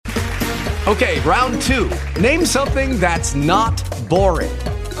Okay, round 2. Name something that's not boring.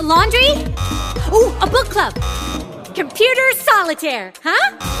 A laundry? Ooh, a book club. Computer solitaire,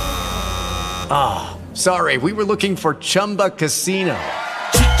 huh? Ah, sorry, we were looking for Chumba Casino.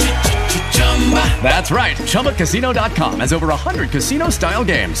 That's right, ChumbaCasino.com has over 100 casino-style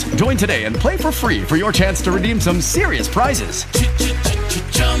games. Join today and play for free for your chance to redeem some serious prizes.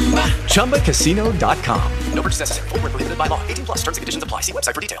 ChumbaCasino.com. No purchase necessary. Void where prohibited by law. 18 plus. Terms and conditions apply. See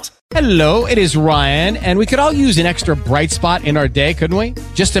website for details. Hello, it is Ryan, and we could all use an extra bright spot in our day, couldn't we?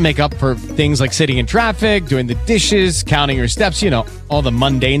 Just to make up for things like sitting in traffic, doing the dishes, counting your steps, all the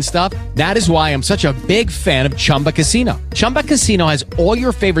mundane stuff. That is why I'm such a big fan of Chumba Casino. Chumba Casino has all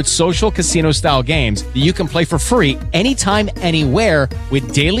your favorite social casino-style games that you can play for free anytime, anywhere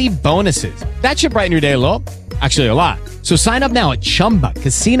with daily bonuses. That should brighten your day a little. Actually, a lot. So sign up now at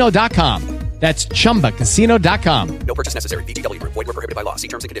ChumbaCasino.com. That's ChumbaCasino.com. No purchase necessary. VGW Group. Void where prohibited by law. See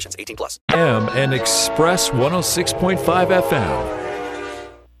terms and conditions. 18 plus. AM and Express 106.5 FM.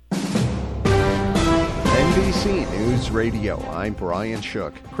 NBC News Radio, I'm Brian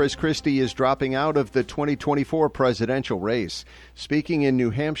Shook. Chris Christie is dropping out of the 2024 presidential race. Speaking in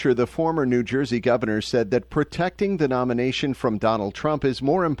New Hampshire, the former New Jersey governor said that protecting the nomination from Donald Trump is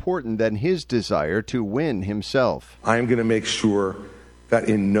more important than his desire to win himself. I'm going to make sure that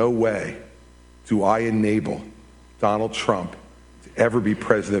in no way do I enable Donald Trump to ever be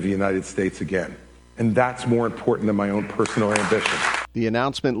president of the United States again. And that's more important than my own personal ambition. The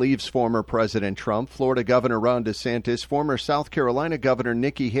announcement leaves former President Trump, Florida Governor Ron DeSantis, former South Carolina Governor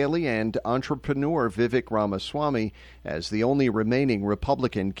Nikki Haley, and entrepreneur Vivek Ramaswamy as the only remaining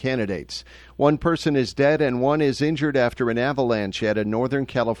Republican candidates. One person is dead and one is injured after an avalanche at a Northern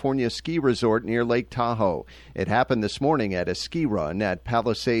California ski resort near Lake Tahoe. It happened this morning at a ski run at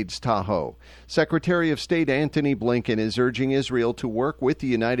Palisades, Tahoe. Secretary of State Antony Blinken is urging Israel to work with the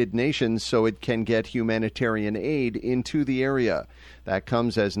United Nations so it can get humanitarian aid into the area. That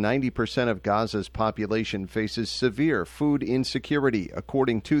comes as 90% of Gaza's population faces severe food insecurity,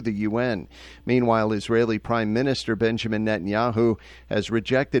 according to the UN. Meanwhile, Israeli Prime Minister Benjamin Netanyahu has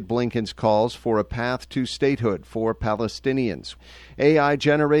rejected Blinken's calls for a path to statehood for Palestinians.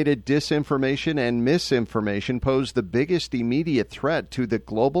 AI-generated disinformation and misinformation pose the biggest immediate threat to the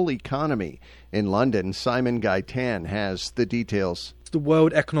global economy. In London, Simon Gaitan has the details. The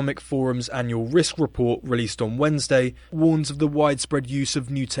World Economic Forum's annual risk report, released on Wednesday, warns of the widespread use of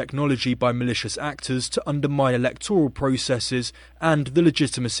new technology by malicious actors to undermine electoral processes and the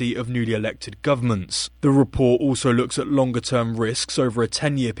legitimacy of newly elected governments. The report also looks at longer-term risks over a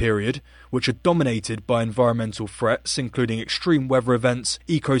 10-year period, which are dominated by environmental threats, including extreme weather events,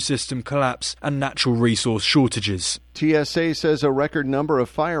 ecosystem collapse, and natural resource shortages. TSA says a record number of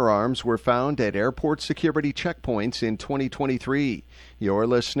firearms were found at airport security checkpoints in 2023. You're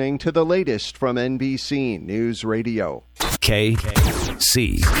listening to the latest from NBC News Radio.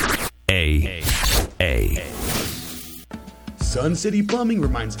 KCAA. Sun City Plumbing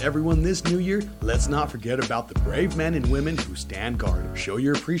reminds everyone this new year, let's not forget about the brave men and women who stand guard. Show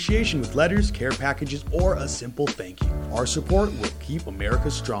your appreciation with letters, care packages, or a simple thank you. Our support will keep America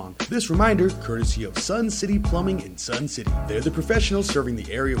strong. This reminder, courtesy of Sun City Plumbing in Sun City. They're the professionals serving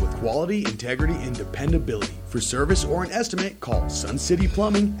the area with quality, integrity, and dependability. For service or an estimate, call Sun City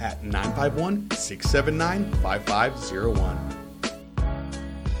Plumbing at 951-679-5501.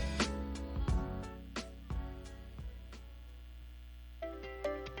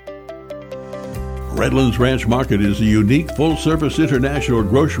 Redlands Ranch Market is a unique full-service international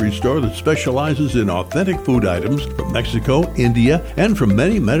grocery store that specializes in authentic food items from Mexico, India, and from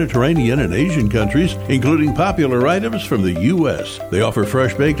many Mediterranean and Asian countries, including popular items from the U.S. They offer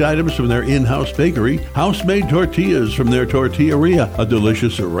fresh-baked items from their in-house bakery, house-made tortillas from their tortilleria, a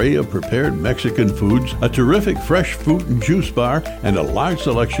delicious array of prepared Mexican foods, a terrific fresh fruit and juice bar, and a large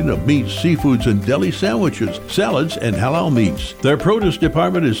selection of meats, seafoods, and deli sandwiches, salads, and halal meats. Their produce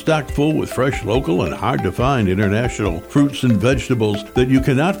department is stocked full with fresh, local, and hard-to-find international fruits and vegetables that you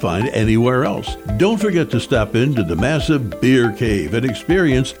cannot find anywhere else. Don't forget to stop into the massive Beer Cave and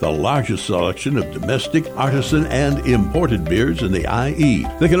experience the largest selection of domestic, artisan, and imported beers in the IE.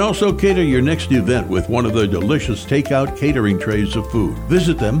 They can also cater your next event with one of their delicious takeout catering trays of food.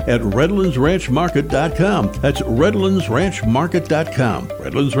 Visit them at RedlandsRanchMarket.com. That's RedlandsRanchMarket.com.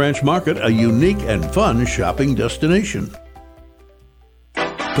 Redlands Ranch Market, a unique and fun shopping destination.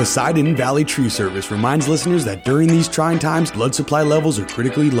 Poseidon Valley Tree Service reminds listeners that during these trying times, blood supply levels are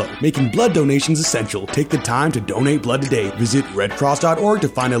critically low, making blood donations essential. Take the time to donate blood today. Visit redcross.org to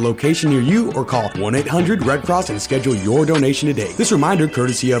find a location near you or call 1-800-RED-CROSS and schedule your donation today. This reminder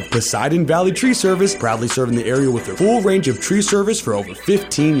courtesy of Poseidon Valley Tree Service, proudly serving the area with a full range of tree service for over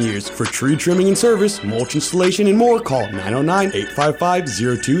 15 years. For tree trimming and service, mulch installation, and more, call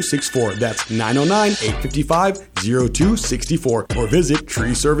 909-855-0264. That's 909-855-0264. Or visit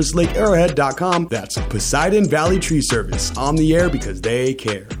treeservicelakearrowhead.com. That's Poseidon Valley Tree Service. On the air because they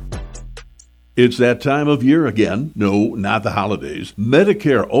care. It's that time of year again. No, not the holidays.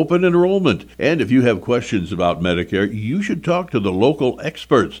 Medicare open enrollment. And if you have questions about Medicare, you should talk to the local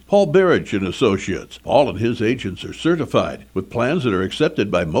experts. Paul Berich and Associates. Paul and his agents are certified with plans that are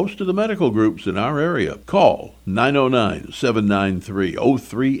accepted by most of the medical groups in our area. Call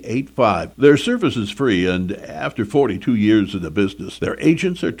 909-793-0385. Their service is free, and after 42 years in the business, their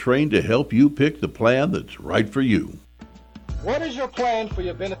agents are trained to help you pick the plan that's right for you. What is your plan for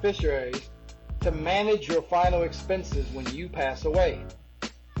your beneficiaries to manage your final expenses when you pass away?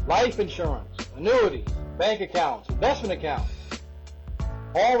 Life insurance, annuities, bank accounts, investment accounts,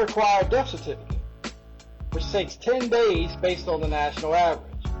 all require a death certificate, which takes 10 days based on the national average,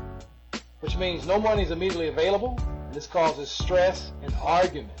 which means no money is immediately available, and this causes stress and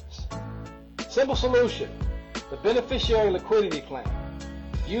arguments. Simple solution: the beneficiary liquidity plan.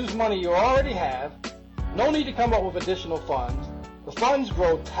 Use money you already have. No need to come up with additional funds. The funds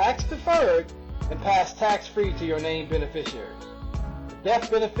grow tax deferred and pass tax-free to your named beneficiaries. The death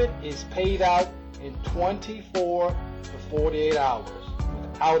benefit is paid out in 24 to 48 hours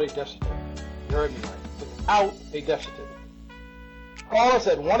without a death certificate. You heard me right. Without a death certificate. Call us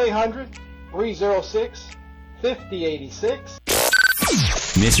at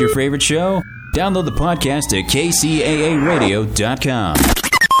 1-800-306-5086. Miss your favorite show? Download the podcast at KCAAradio.com.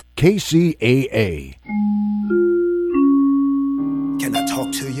 KCAA. Can I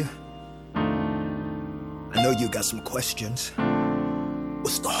talk to you? I know you got some questions.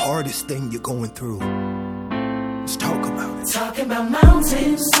 What's the hardest thing you're going through? Let's talk about it. Talking about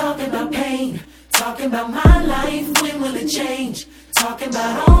mountains, talking about pain. Talking about my life, when will it change? Talking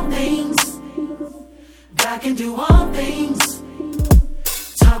about all things. God can do all things.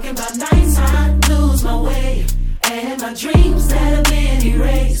 Talking about nights I lose my way, and my dreams that have been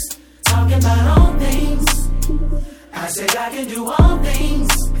erased. Talking about all things. I said I can do all things.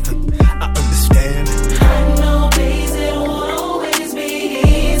 I understand. I know days it won't always be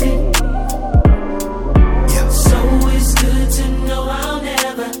easy. Yeah. So it's good to know I'll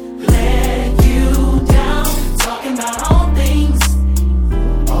never let you down. Talking about all things,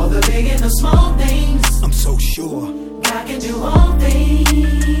 all the big and the small things. I'm so sure God can do all things.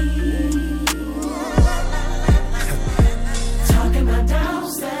 Talking about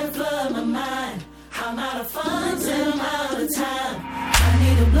doubts that flood my mind. I'm out of funds and I'm out of time. I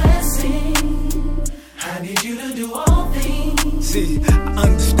need a blessing. I need you to do all things. See, I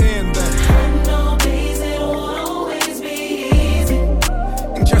understand that. I know days it won't always be easy.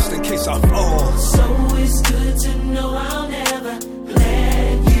 And just in case I fall, so it's good to know I'll never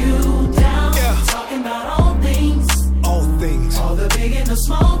let you down. Yeah. Talking about all things. All things. All the big and the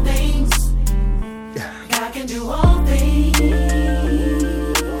small things. Yeah. God can do all things.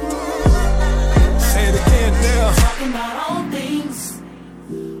 Say it again now. Talking about all things.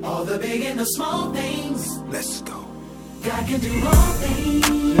 All the big and the small things. Let's go. God can do all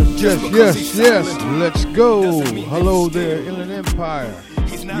things. Yes. Let's go. Hello there, Inland Empire.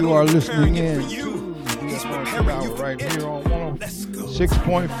 You are listening in to right here on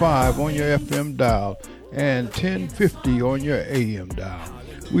 106.5 on your FM dial and 1050 on your AM dial.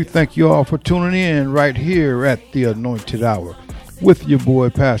 We thank you all for tuning in right here at the Anointed Hour with your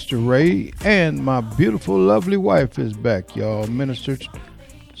boy Pastor Ray, and my beautiful, lovely wife is back, y'all, Minister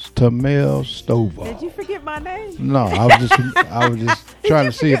Tamel Stovall. Did you forget my name? No, I was just trying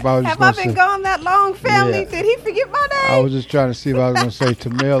to see if I was just going to say. Have I been gone that long, family? Yeah. Did he forget my name? I was just trying to see if I was going to say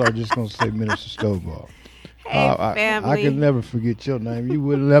Tamel or just going to say Minister Stovall. Hey, family. I could never forget your name. You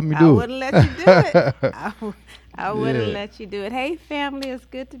wouldn't let me do it. I wouldn't let you do it. I wouldn't let you do it. Hey, family, it's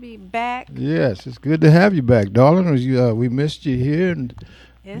good to be back. Yes, it's good to have you back, darling. We missed you here, and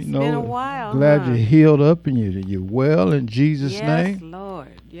it's been a while. Glad you're healed up and you're well in Jesus' name. Yes, Lord.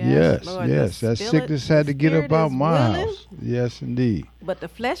 Yes, Lord. Yes. That sickness had to get up out my house. Yes, indeed. But the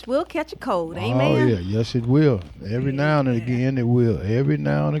flesh will catch a cold. Amen. Oh, yeah. Yes, it will. Every now and again, it will. Every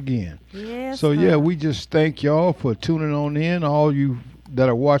now and again. Yes. So, we just thank y'all for tuning on in. All you that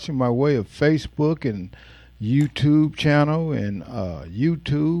are watching my way of Facebook and YouTube channel and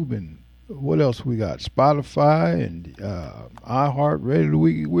YouTube and what else we got? Spotify and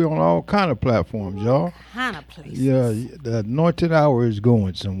iHeartRadio. We're on all kind of platforms, y'all. Kind of places. Yeah, the Anointed Hour is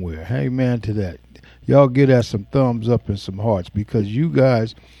going somewhere. Amen to that. Y'all get us some thumbs up and some hearts because you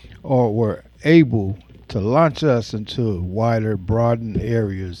guys were able to launch us into wider, broadened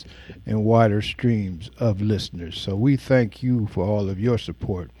areas and wider streams of listeners. So we thank you for all of your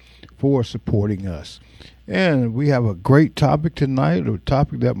support, for supporting us. And we have a great topic tonight, a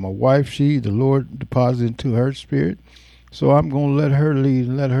topic that my wife, the Lord deposited into her spirit. So I'm going to let her lead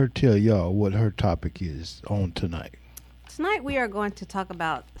and let her tell y'all what her topic is on tonight. Tonight we are going to talk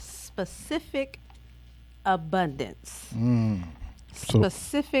about specific abundance.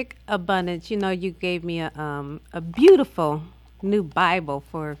 Specific abundance. You know, you gave me a beautiful new Bible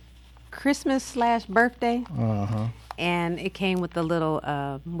for Christmas/birthday. And it came with a little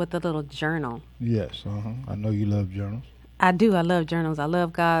journal. Yes, I know you love journals. I do. I love journals. I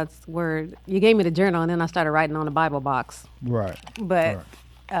love God's word. You gave me the journal, and then I started writing on the Bible box. Right. But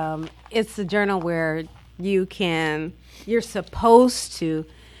it's a journal where you're supposed to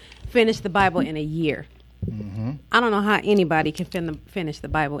finish the Bible in a year. I don't know how anybody can finish the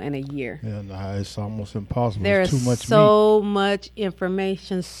Bible in a year. Yeah, no, it's almost impossible. There's too much so much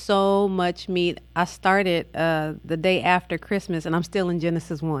information, so much meat. I started the day after Christmas, and I'm still in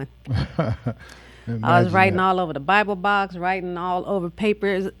Genesis 1. I was writing all over the Bible box, writing all over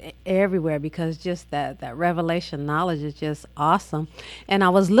papers everywhere because just that revelation knowledge is just awesome. And I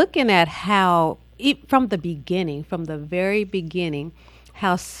was looking at how, from the very beginning,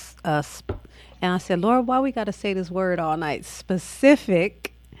 how and I said, Lord, why we got to say this word all night?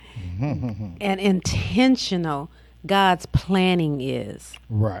 Specific and intentional God's planning is.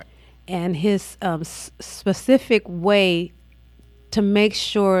 Right. And his specific way to make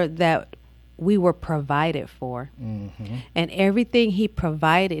sure that we were provided for. And everything he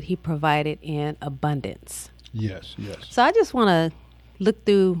provided in abundance. Yes, yes. So I just want to look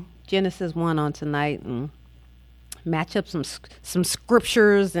through Genesis 1 on tonight and match up some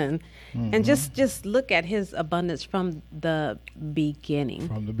scriptures and just look at his abundance from the beginning.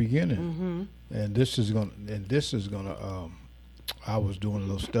 From the beginning. And this is gonna. I was doing a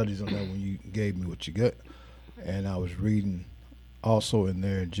little studies on that when you gave me what you got, and I was reading also in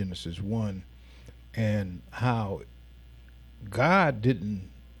there in Genesis 1, and how God didn't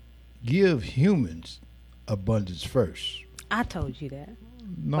give humans abundance first. I told you that.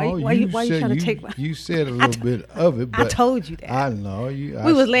 No, why you trying to take my... You said a little bit of it, but I told you that. I know you.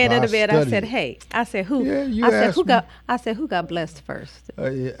 We was laying in the bed. I said, "Hey," I said, "Who?" Yeah, I said, "Who got blessed first?"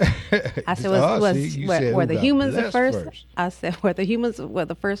 Yeah. I said, "Were the humans the first?" I said, "Were the humans were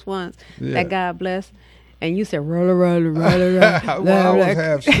the first ones that God blessed?" And you said, "Roll." Well, I was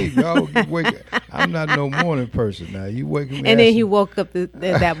half asleep. I'm not no morning person now. You waking me. And then he woke up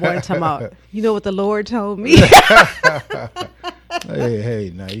that morning talking about, you know what the Lord told me.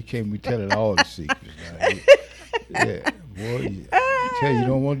 Hey, now you can't be telling all the secrets. Yeah, boy, you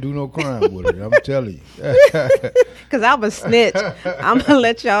don't want to do no crime with it. I'm telling you. Because I'm a snitch. I'm gonna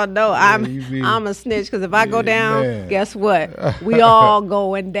let y'all know I'm a snitch. Because if I go down, guess what? We all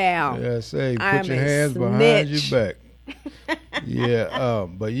going down. Yeah, put your hands behind your back. Yeah,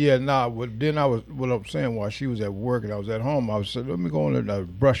 but yeah, then what I'm saying, while she was at work and I was at home, I was saying, let me go in and do a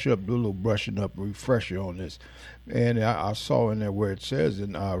little brushing up, refresher on this. And I saw in there where it says,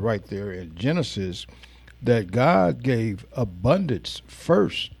 right there in Genesis, that God gave abundance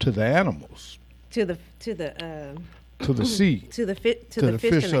first to the animals, to the sea, to the fish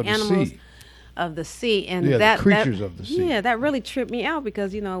and the animals of the sea, and the creatures of the sea. Yeah, that really tripped me out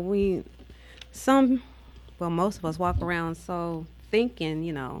because most of us walk around so thinking,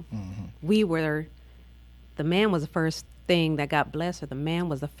 we were, the man was the first thing that got blessed, or the man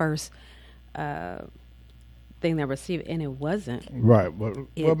was the first thing that received, and it wasn't. Right. Well,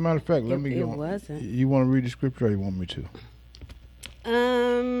 matter of fact, let me go. It wasn't. You want to read the scripture, or you want me to?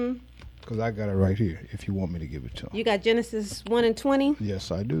 Because I got it right here. If you want me to give it to him. You got Genesis 1 and 20.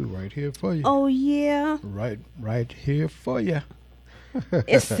 Yes, I do. Right here for you. Oh yeah. Right here for you.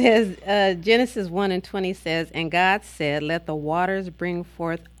 It says, Genesis 1 and 20 says, and God said, let the waters bring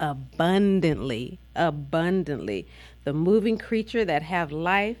forth abundantly, the moving creature that have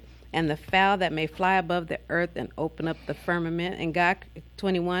life, and the fowl that may fly above the earth and open up the firmament. And God,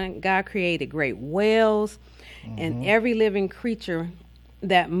 21, God created great whales and every living creature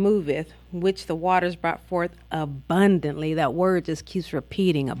that moveth, which the waters brought forth abundantly. That word just keeps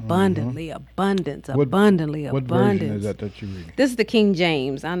repeating, abundantly, abundance, abundantly, what abundance. Version is that you read? This is the King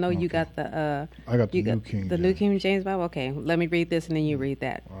James. I know you got the... I got the New King James Bible? Okay, let me read this and then you read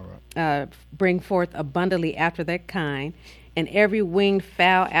that. All right. Bring forth abundantly after that kind, and every winged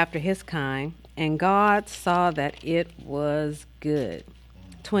fowl after his kind. And God saw that it was good.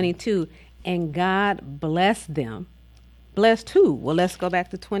 22, and God blessed them. Blessed who? Well, let's go back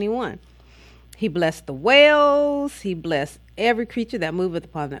to 21. He blessed the whales. He blessed every creature that moveth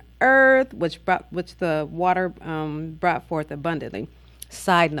upon the earth, which the water brought forth abundantly.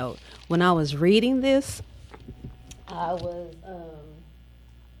 Side note, when I was reading this, I was,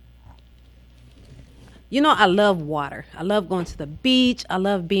 I love water. I love going to the beach. I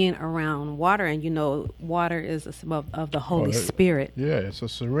love being around water. And, water is a symbol of the Holy Spirit. Yeah, it's a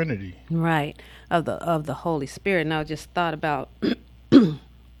serenity. Right, of the Holy Spirit. And I just thought about,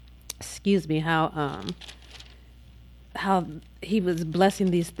 excuse me, how he was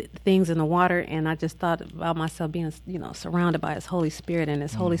blessing these things in the water. And I just thought about myself being, surrounded by his Holy Spirit and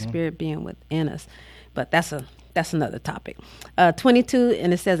his Holy Spirit being within us. But that's another topic. 22,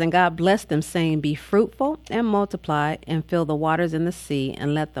 and it says, and God blessed them, saying, be fruitful and multiply and fill the waters in the sea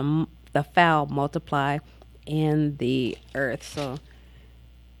and let the fowl multiply in the earth. So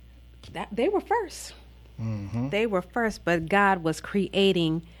that they were first. Mm-hmm. They were first, but God was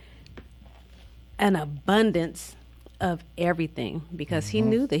creating an abundance of everything because he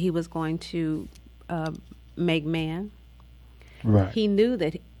knew that he was going to make man. Right. He knew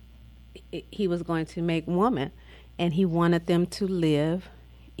that he was going to make woman, and he wanted them to live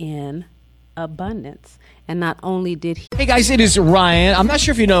in abundance. And not only did he... Hey guys, it is Ryan. I'm not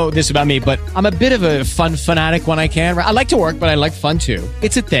sure if you know this about me, but I'm a bit of a fun fanatic when I can. I like to work, but I like fun too.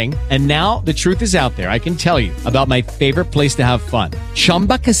 It's a thing. And now the truth is out there. I can tell you about my favorite place to have fun.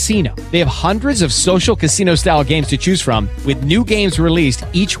 Chumba Casino. They have hundreds of social casino style games to choose from with new games released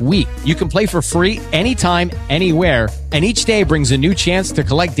each week. You can play for free anytime, anywhere. And each day brings a new chance to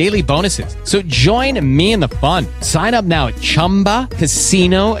collect daily bonuses. So join me in the fun. Sign up now at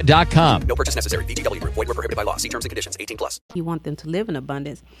ChumbaCasino.com. No purchase necessary. VGW Group. Void where prohibited by law. See terms and conditions. 18+. He wants them to live in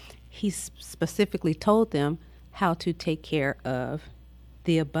abundance. He specifically told them how to take care of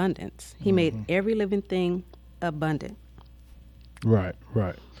the abundance. He made every living thing abundant. Right.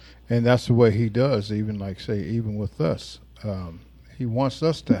 And that's the way he does, even with us. He wants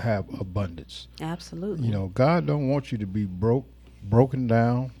us to have abundance. Absolutely. God don't want you to be broken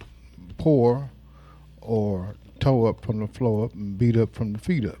down, poor, or toe up from the floor up and beat up from the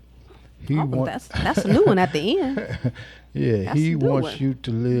feet up. That's a new one at the end. Yeah, he wants you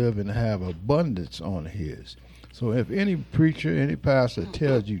to live and have abundance on his. So if any preacher, any pastor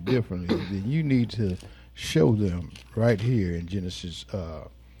tells you differently, then you need to show them right here in Genesis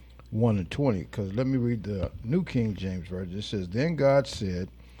 1:20. Because let me read the New King James Version. It says, then God said,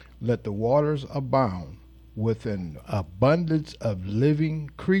 let the waters abound with an abundance of living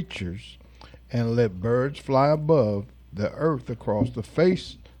creatures, and let birds fly above the earth across the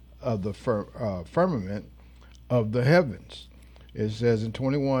face of the firmament of the heavens. It says in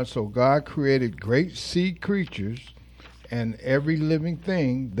 21, so God created great sea creatures and every living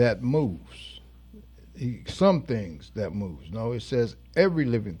thing that moves. Some things that moves. No, it says every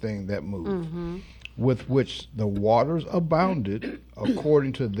living thing that moves, with which the waters abounded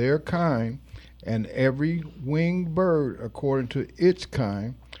according to their kind, and every winged bird according to its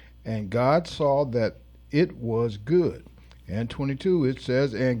kind. And God saw that it was good. And 22, it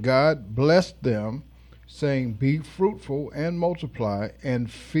says, and God blessed them, saying, be fruitful and multiply, and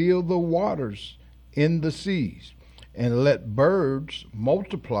fill the waters in the seas, and let birds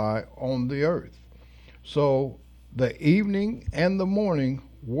multiply on the earth. So the evening and the morning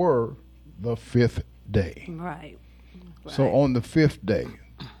were the fifth day. Right. So on the fifth day,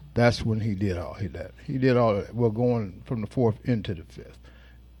 that's when he did all that. He did all that. We're going from the fourth into the fifth.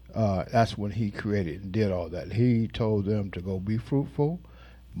 That's when he created and did all that. He told them to go be fruitful,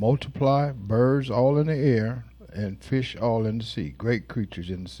 multiply, birds all in the air, and fish all in the sea, great creatures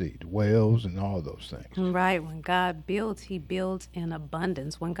in the sea, the whales and all those things. Right. When God builds, he builds in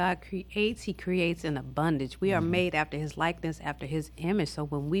abundance. When God creates, he creates in abundance. We are made after his likeness, after his image. So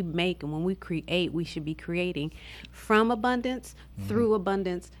when we make and when we create, we should be creating from abundance, through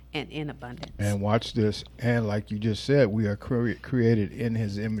abundance, and in abundance. And watch this. And like you just said, we are created in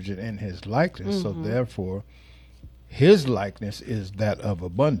his image and in his likeness. So therefore, his likeness is that of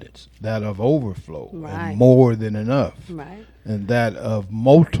abundance, that of overflow, and more than enough, and that of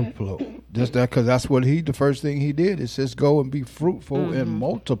multiply. Just that, because that's what the first thing he did. It says, go and be fruitful and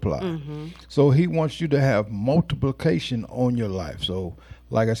multiply. So he wants you to have multiplication on your life. So,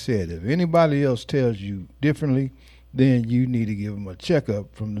 like I said, if anybody else tells you differently, then you need to give them a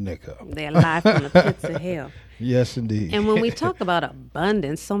checkup from the neck up. They're alive from the pits of hell. Yes, indeed. And when we talk about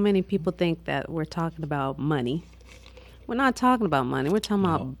abundance, so many people think that we're talking about money. We're not talking about money. We're talking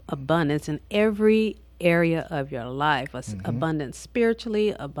about abundance, and every area of your life. Abundance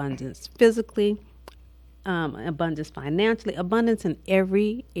spiritually, abundance physically, abundance financially, abundance in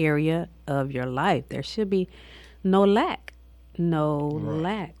every area of your life. There should be no lack. No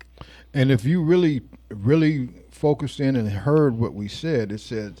lack. And if you really, really focused in and heard what we said, it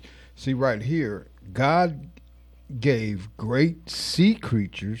says, see right here, God gave great sea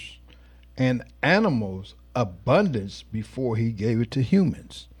creatures and animals abundance before he gave it to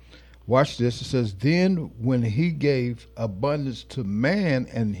humans. Watch this. It says, then when he gave abundance to man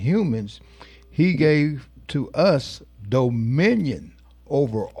and humans, he gave to us dominion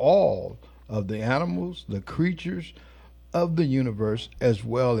over all of the animals, the creatures of the universe, as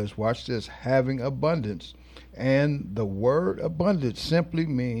well as, watch this, having abundance. And the word abundance simply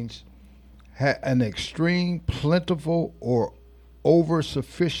means an extreme, plentiful, or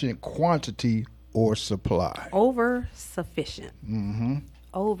over-sufficient quantity or supply. Over-sufficient. Mm-hmm.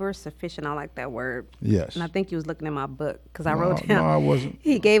 Over-sufficient. I like that word. Yes. And I think you was looking at my book because I wrote down. No, I wasn't.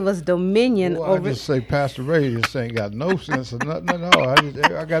 He gave us dominion over. I just say Pastor Ray just ain't got no sense of nothing at all.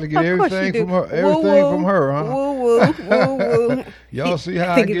 I got to get everything from her. Everything from her, huh? Woo woo woo woo. Y'all see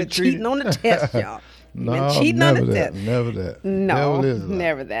how I get treated? Cheating on the test, y'all. No, cheating never on the that. test. Never that. No,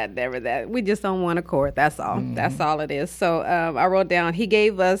 never that. We just on one accord. That's all. Mm-hmm. That's all it is. So I wrote down, he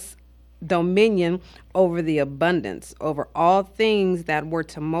gave us dominion over the abundance, over all things that were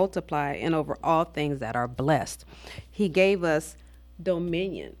to multiply, and over all things that are blessed. He gave us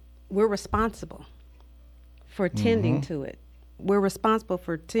dominion. We're responsible for tending to it. We're responsible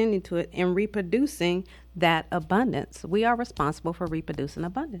for tending to it and reproducing that abundance. We are responsible for reproducing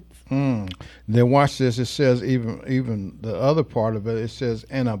abundance. Then watch this. It says even the other part of it, it says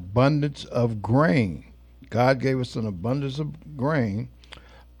an abundance of grain. God gave us an abundance of grain,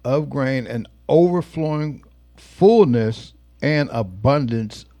 and overflowing fullness and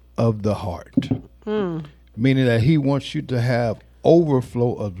abundance of the heart. Meaning that he wants you to have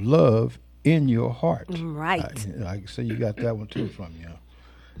overflow of love in your heart. Right. I can say you got that one too from you.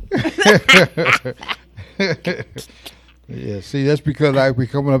 Yeah, see, that's because I be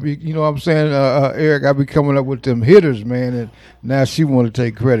coming up, you know what I'm saying, Eric, I be coming up with them hitters, man, and now she want to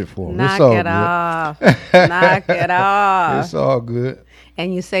take credit for them. Knock it off. Knock it off. It's all good.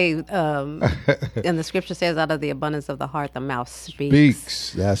 And you say, and the scripture says, out of the abundance of the heart, the mouth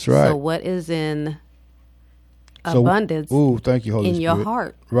speaks. That's right. So what is in abundance thank you, Holy in Spirit. your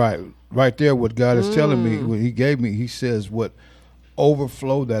heart? Right there, what God is telling me, what he gave me, he says what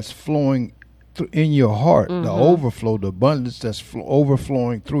overflow that's flowing in your heart, the overflow, the abundance that's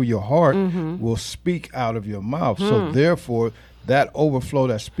overflowing through your heart will speak out of your mouth. So therefore, that overflow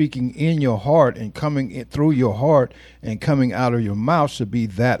that's speaking in your heart and coming in through your heart and coming out of your mouth should be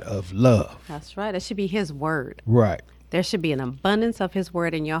that of love. That's right. It should be his word. Right. There should be an abundance of his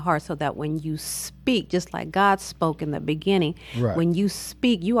word in your heart so that when you speak, just like God spoke in the beginning, when you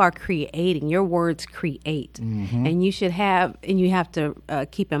speak, you are creating. Your words create. And you should have, and you have to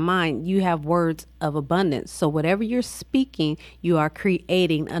keep in mind, you have words of abundance. So whatever you're speaking, you are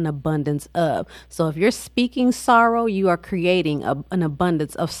creating an abundance of. So if you're speaking sorrow, you are creating an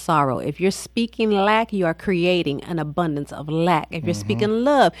abundance of sorrow. If you're speaking lack, you are creating an abundance of lack. If you're speaking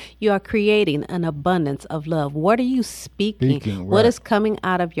love, you are creating an abundance of love. What are you speaking? What is coming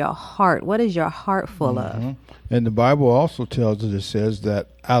out of your heart? What is your heart full of? And the Bible also tells us, it says that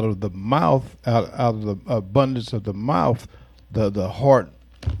out of the mouth, out of the abundance of the mouth, the heart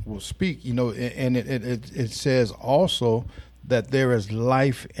will speak. You know, and it says also that there is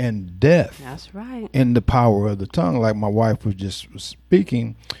life and death. That's right. In the power of the tongue. Like my wife was just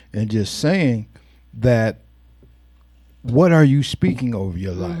speaking and just saying that. What are you speaking over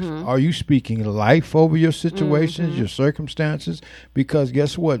your life? Are you speaking life over your situations, your circumstances? Because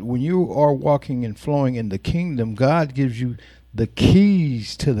guess what? When you are walking and flowing in the kingdom, God gives you the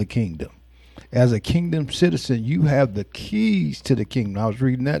keys to the kingdom. As a kingdom citizen, you have the keys to the kingdom. I was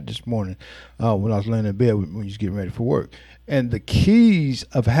reading that this morning when I was laying in bed when you was getting ready for work. And the keys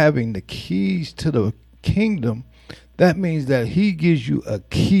of having the keys to the kingdom, that means that he gives you a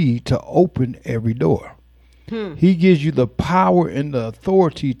key to open every door. He gives you the power and the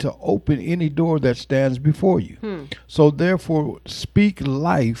authority to open any door that stands before you. So therefore, speak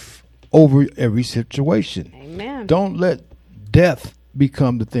life over every situation. Amen. Don't let death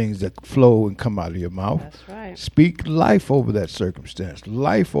become the things that flow and come out of your mouth. That's right. Speak life over that circumstance,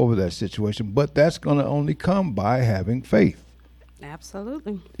 life over that situation, but that's going to only come by having faith.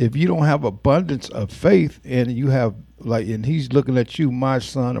 Absolutely. If you don't have abundance of faith and you have and he's looking at you, my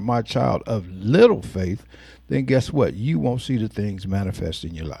son or my child of little faith, then guess what? You won't see the things manifest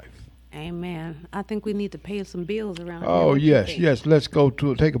in your life. Amen. I think we need to pay some bills around here. Oh, yes. Let's go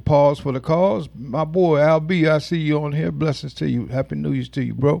to take a pause for the calls. My boy, Al B, I see you on here. Blessings to you. Happy New Year's to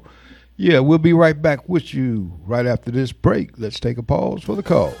you, bro. Yeah, we'll be right back with you right after this break. Let's take a pause for the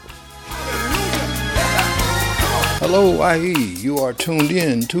calls. Hello, IE. You are tuned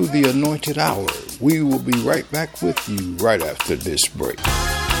in to the Anointed Hour. We will be right back with you right after this break.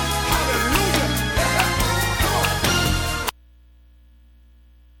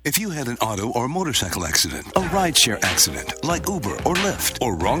 If you had an auto or motorcycle accident, a rideshare accident like Uber or Lyft,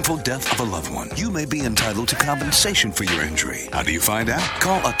 or wrongful death of a loved one, you may be entitled to compensation for your injury. How do you find out?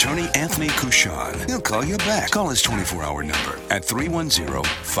 Call attorney Anthony Couchon. He'll call you back. Call his 24-hour number at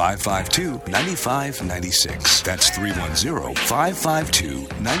 310-552-9596. That's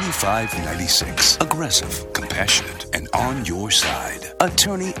 310-552-9596. Aggressive, compassionate, and on your side.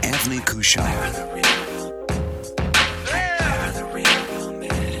 Attorney Anthony Couchon.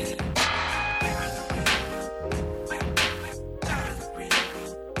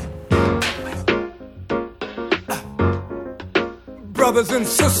 Brothers and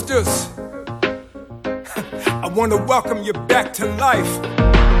sisters, I want to welcome you back to life.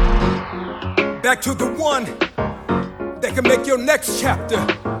 Back to the one that can make your next chapter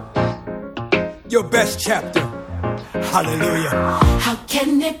your best chapter. Hallelujah. How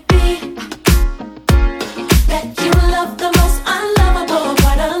can it be that you love the most unlovable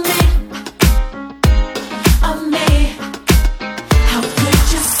part of me? Of me? How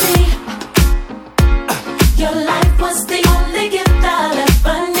could you see your life was the only gift I'll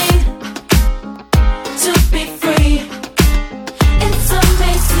ever need to be free? It's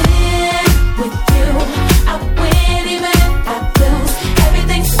amazing with you. I win even if I lose.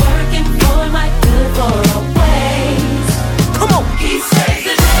 Everything's working for my good for always. Come on. He saves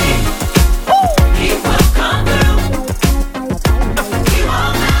the day. He will come through. You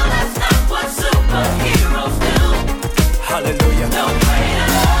all know that's not what superheroes do. Hallelujah. No greater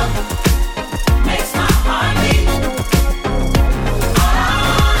love makes my heart beat. All I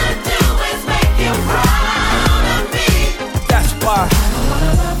wanna do is make you proud of me. That's why I don't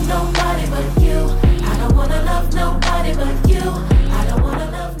wanna love nobody but you. I don't wanna love nobody but you. I don't wanna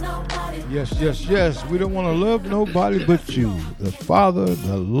love nobody. Yes. We don't want to love nobody but you, the Father,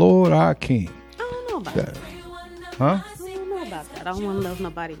 the Lord, our King. I don't know about that. Huh? I don't know about that. I don't want to love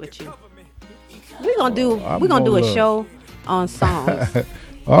nobody but you. We're gonna do a show on songs.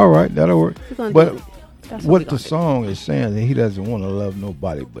 All right, that'll work. We're gonna But do- that's what we the gonna song is saying that he doesn't want to love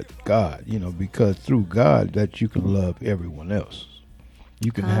nobody but God, because through God that you can love everyone else.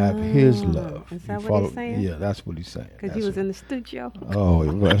 You can have His love. Is You that what follow- he's saying? Yeah, that's what he's saying. Because you was in the studio. Oh,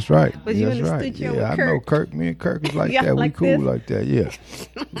 that's right. Was you that's in the right. studio Yeah, with I know Kirk? Kirk. Me and Kirk is like Yeah, that. like we cool this? like that. Yeah,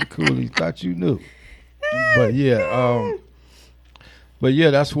 we cool. He thought you knew. But yeah,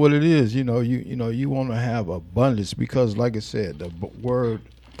 that's what it is. You want to have abundance because, like I said, the word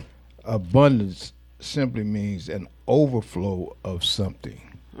abundance simply means an overflow of something.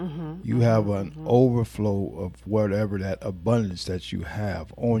 You have an overflow of whatever that abundance that you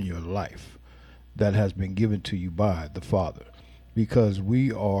have on your life that has been given to you by the Father, because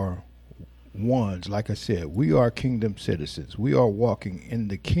we are ones. Like I said, we are kingdom citizens. We are walking in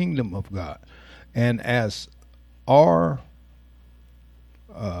the kingdom of God, and as our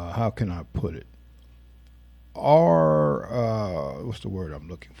how can I put it? What's the word I'm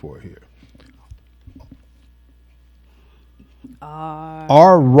looking for here?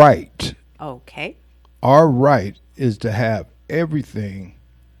 Our right. Okay. Our right is to have everything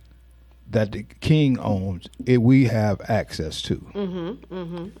that the king owns. We have access to.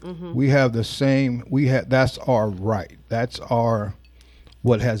 We have the same. That's our right. That's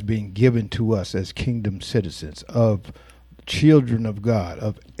what has been given to us as kingdom citizens, of children of God,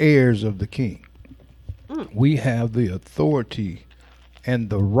 of heirs of the king. We have the authority and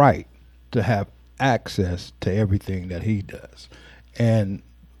the right to have access to everything that he does. And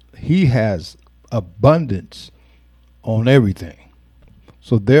he has abundance on everything.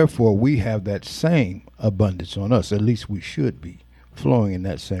 So therefore, we have that same abundance on us. At least we should be flowing in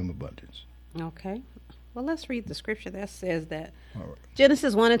that same abundance. Okay. Well, let's read the scripture that says that.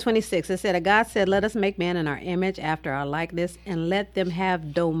 Genesis 1:26, it said, God said, let us make man in our image after our likeness, and let them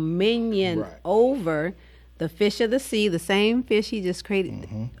have dominion over the fish of the sea, the same fish he just created,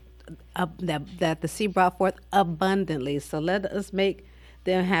 that the sea brought forth abundantly. So let us make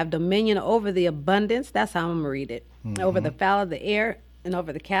them have dominion over the abundance. That's how I'm going to read it. Over the fowl of the air, and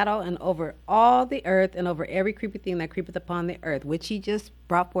over the cattle, and over all the earth, and over every creepy thing that creepeth upon the earth, which he just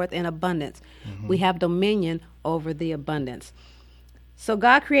brought forth in abundance. We have dominion over the abundance. So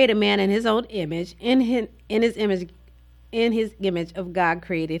God created man in his own image. In his image, in his image of God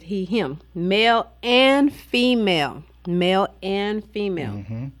created he him, male and female. Male and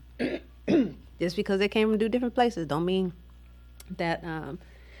female. Just because they came from different places don't mean that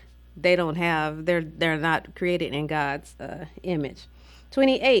they're not created in God's image.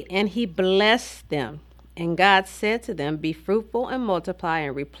 28, and he blessed them. And God said to them, be fruitful and multiply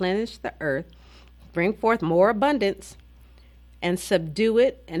and replenish the earth, bring forth more abundance, and subdue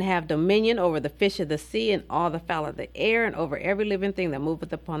it, and have dominion over the fish of the sea and all the fowl of the air, and over every living thing that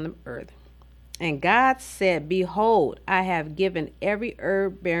moveth upon the earth. And God said, behold, I have given every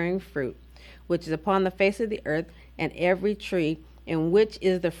herb bearing fruit, which is upon the face of the earth, and every tree, in which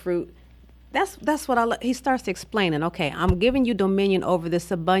is the fruit. That's what I love. He starts explaining, okay, I'm giving you dominion over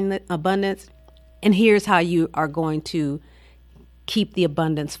this abundance, and here's how you are going to keep the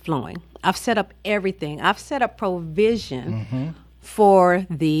abundance flowing. I've set up everything. I've set up provision for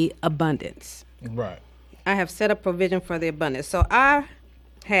the abundance. Right. I have set up provision for the abundance. So I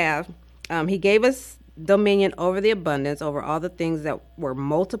have, he gave us dominion over the abundance, over all the things that were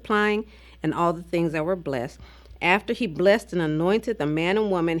multiplying and all the things that were blessed. After he blessed and anointed the man and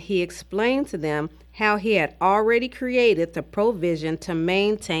woman, he explained to them how he had already created the provision to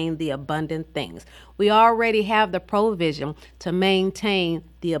maintain the abundant things. We already have the provision to maintain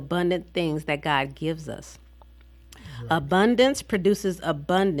the abundant things that God gives us. Right. Abundance produces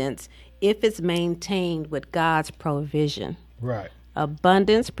abundance if it's maintained with God's provision. Right.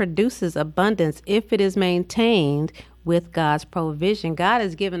 Abundance produces abundance if it is maintained with God's provision. God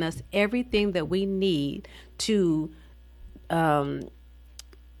has given us everything that we need to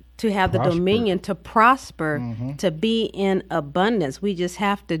have the dominion to prosper, to be in abundance. We just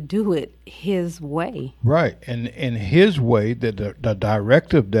have to do it His way. Right, and in His way, the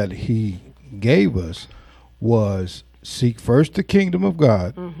directive that He gave us was seek first the kingdom of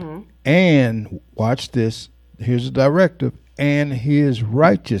God, and watch this. Here's the directive, and His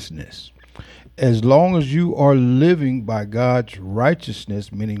righteousness. As long as you are living by God's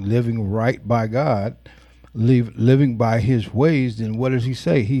righteousness, meaning living right by God, living by His ways, then what does He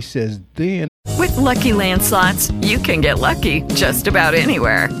say? He says, then. With Lucky Land Slots, you can get lucky just about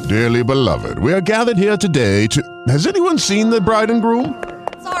anywhere. Dearly beloved, we are gathered here today to... Has anyone seen the bride and groom?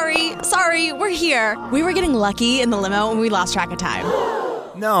 Sorry, we're here. We were getting lucky in the limo and we lost track of time.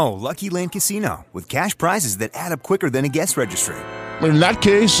 No, Lucky Land Casino, with cash prizes that add up quicker than a guest registry. In that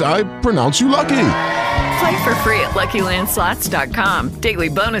case, I pronounce you lucky. Play for free at LuckyLandSlots.com. Daily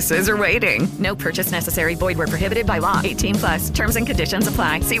bonuses are waiting. No purchase necessary. Void where prohibited by law. 18+. Terms and conditions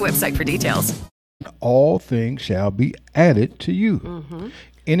apply. See website for details. All things shall be added to you.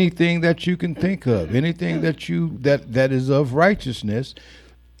 Anything that you can think of, anything that is of righteousness,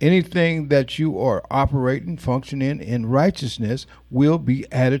 anything that you are operating, functioning in righteousness will be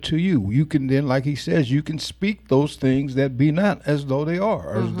added to you. You can then, like he says, you can speak those things that be not as though they are,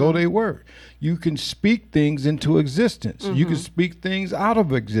 or as though they were. You can speak things into existence. You can speak things out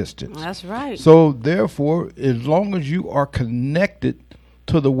of existence. That's right. So therefore, as long as you are connected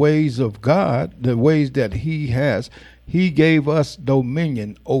to the ways of God, the ways that He has, He gave us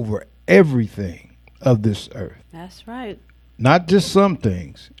dominion over everything of this earth. That's right. Not just some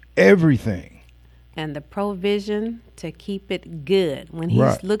things, everything. And the provision to keep it good. When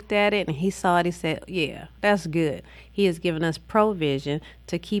He's looked at it and He saw it, He said, yeah, that's good. He has given us provision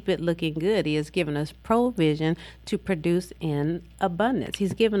to keep it looking good. He has given us provision to produce in abundance.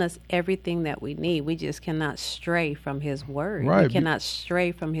 He's given us everything that we need. We just cannot stray from His word. Right. We cannot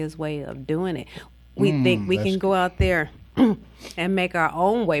stray from His way of doing it. We think we can go out there and make our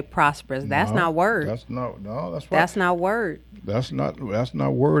own way prosperous. That's not word. That's right. That's not word. That's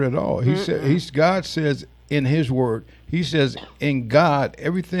not word at all. He said, God says in His word, He says in God,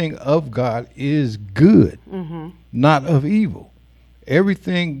 everything of God is good, not of evil.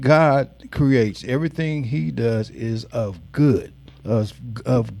 Everything God creates, everything He does is of good,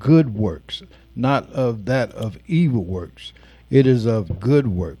 of good works, not of that of evil works. It is of good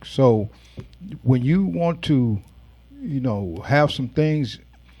works. So when you want to, have some things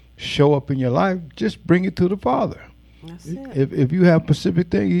show up in your life, just bring it to the Father. That's it. If you have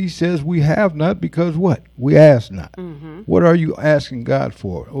specific things, He says we have not because what? We ask not. What are you asking God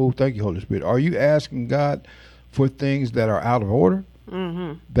for? Oh, thank you, Holy Spirit. Are you asking God for things that are out of order,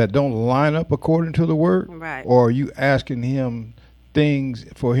 that don't line up according to the Word? Right. Or are you asking Him things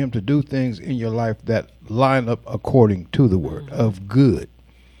for Him to do things in your life that line up according to the Word of good?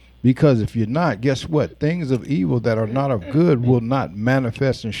 Because if you're not, guess what? Things of evil that are not of good will not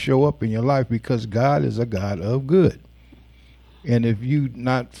manifest and show up in your life, because God is a God of good. And if you're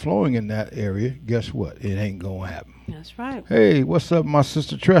not flowing in that area, guess what? It ain't going to happen. That's right. Hey, what's up, my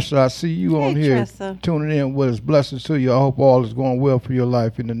sister Tressa? I see you on here Tressa. tuning in with us. Blessings to you. I hope all is going well for your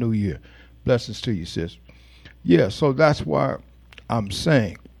life in the new year. Blessings to you, sis. Yeah, so that's why I'm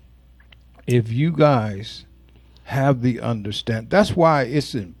saying, if you guys have the understand, that's why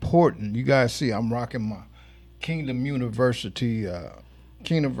it's important. You guys see I'm rocking my Kingdom University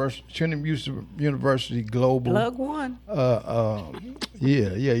University Global. Plug one.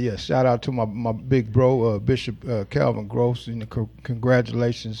 Yeah. Shout out to my big bro, Bishop Calvin Gross, and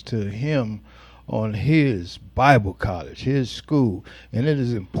congratulations to him on his Bible college, his school. And it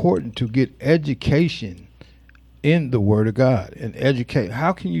is important to get education in the Word of God and educate.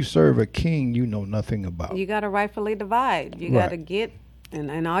 How can you serve a king you know nothing about? You got to rightfully divide. You got to get,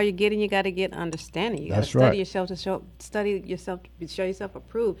 and all you're getting, you got to get understanding. You got to study yourself to show yourself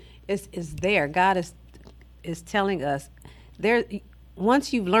approved. It's there. God is telling us there.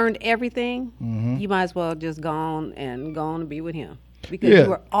 Once you've learned everything, you might as well just go on and be with Him, because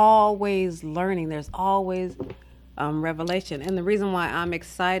you are always learning. There's always revelation, and the reason why I'm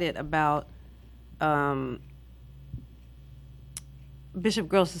excited about Bishop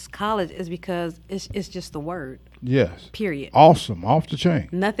Gross's college is because it's just the Word. Yes. Period. Awesome. Off the chain.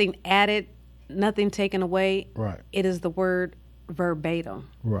 Nothing added, nothing taken away. Right. It is the Word verbatim.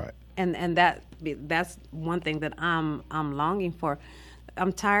 Right. And that's one thing that I'm longing for.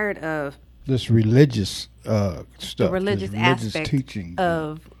 I'm tired of this religious stuff. The religious aspect teaching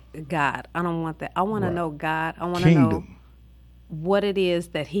of God. I don't want that. I want to know God. I want to know what it is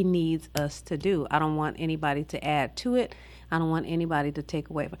that He needs us to do. I don't want anybody to add to it. I don't want anybody to take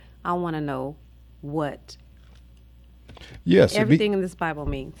away from it. I want to know what everything in this Bible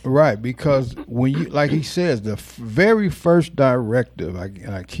means. Right, because when you, like he says, the very first directive,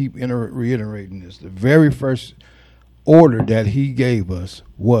 I keep reiterating this, the very first order that He gave us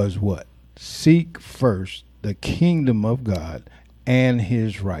was what? Seek first the kingdom of God and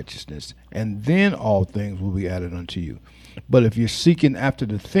His righteousness, and then all things will be added unto you. But if you're seeking after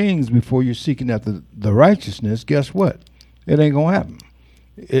the things before you're seeking after the righteousness, guess what? It ain't going to happen.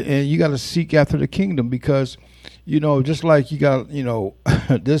 And you got to seek after the kingdom, because, just like you got,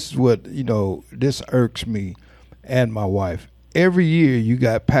 this is what, this irks me and my wife. Every year you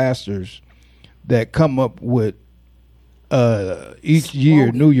got pastors that come up with, each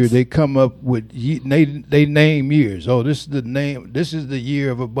year, New Year, they come up with, they name years. Oh, this is the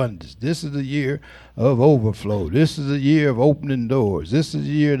year of abundance. This is the year of overflow. This is the year of opening doors. This is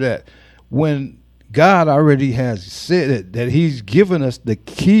the year that, when God already has said it, that He's given us the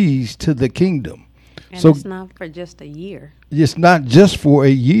keys to the kingdom. And so it's not for just a year. It's not just for a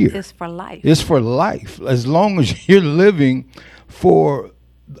year. It's for life. It's for life. As long as you're living for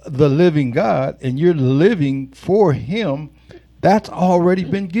the living God and you're living for Him, that's already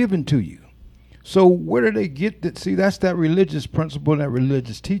been given to you. So where do they get that? See, that's that religious principle and that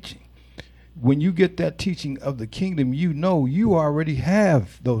religious teaching. When you get that teaching of the kingdom, you already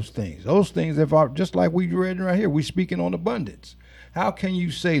have those things. Those things are just like we read right here. We're speaking on abundance. How can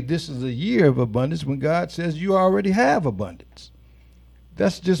you say this is a year of abundance when God says you already have abundance?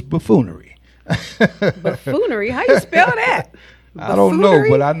 That's just buffoonery. Buffoonery? How you spell that? I don't know,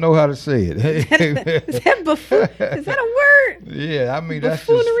 but I know how to say it. Is that buffoon? Is that a word? Yeah, I mean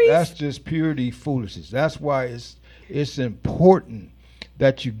that's just purity foolishness. That's why it's important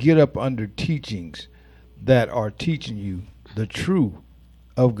that you get up under teachings that are teaching you the truth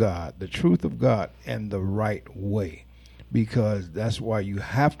of God, and the right way. Because that's why you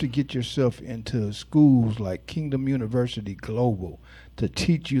have to get yourself into schools like Kingdom University Global to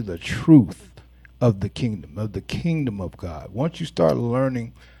teach you the truth of the kingdom of God. Once you start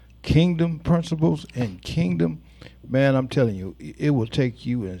learning kingdom principles and kingdom, man, I'm telling you, it will take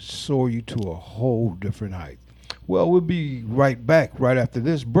you and soar you to a whole different height. Well, we'll be right back right after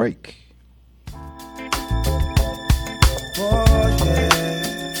this break.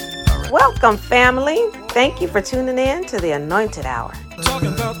 Welcome, family. Thank you for tuning in to the Anointed Hour.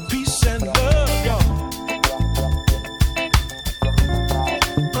 Talking about peace and love, y'all.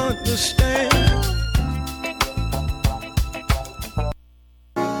 Understand.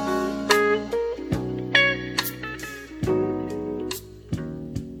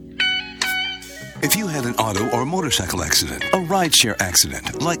 If you had an auto or motorcycle accident, a rideshare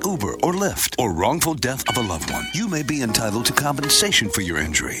accident like Uber or Lyft, or wrongful death of a loved one, you may be entitled to compensation for your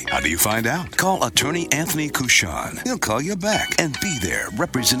injury. How do you find out? Call attorney Anthony Couchon. He'll call you back and be there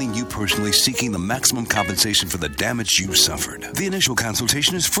representing you personally, seeking the maximum compensation for the damage you suffered. The initial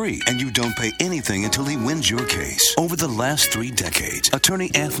consultation is free and you don't pay anything until he wins your case. Over the last 3 decades,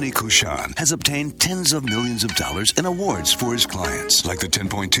 attorney Anthony Couchon has obtained tens of millions of dollars in awards for his clients, like the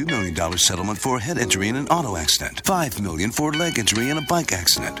 $10.2 million settlement for a head injury in an auto accident, $5 million for a leg injury in a bike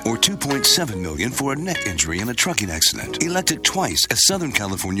accident, or $2.7 million for a neck injury in a trucking accident. Elected twice as Southern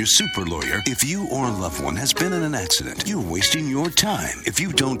California's super lawyer, if you or a loved one has been in an accident, you're wasting your time if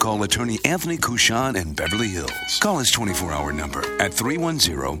you don't call attorney Anthony Couchon in Beverly Hills. Call his 24-hour number at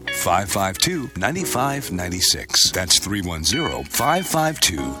 310-552-9596. That's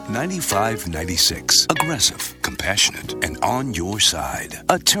 310-552-9596. Aggressive, compassionate, and on your side.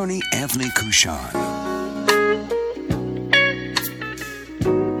 Attorney Anthony Couchon.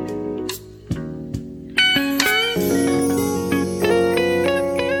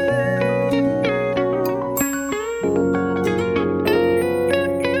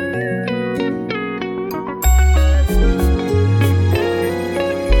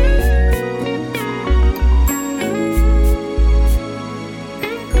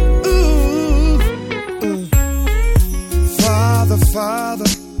 Father,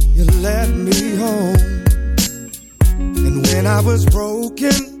 you led me home. And when I was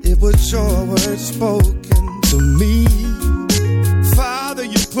broken, it was your word spoken to me. Father,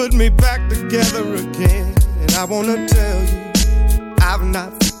 you put me back together again. And I want to tell you, I've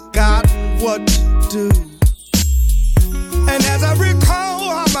not forgotten what to do. And as I recall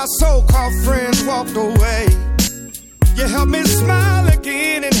how my so-called friends walked away, you helped me smile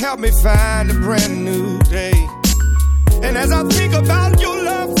again and helped me find a brand new day. And as I think about your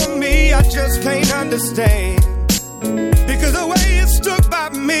love for me, I just can't understand. Because the way you stuck by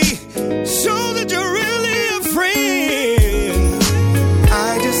me shows that you're really a friend.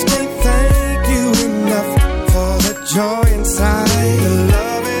 I just can't thank you enough for the joy inside. The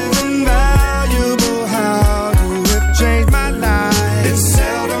love is invaluable, how you have changed my life. It's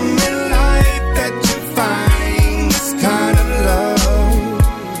seldom in life that you find this kind of love.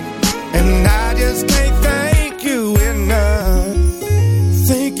 And I just can't thank you enough.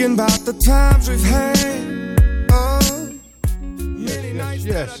 Thinking about the times we've had.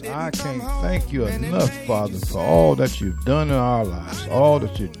 Yes, I can't thank you enough, Father, for all that you've done in our lives, all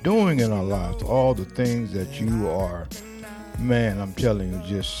that you're doing in our lives, all the things that you are, man, I'm telling you,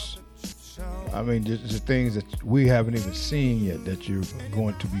 just the things that we haven't even seen yet that you're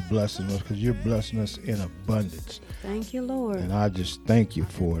going to be blessing us, because you're blessing us in abundance. Thank you, Lord. And I just thank you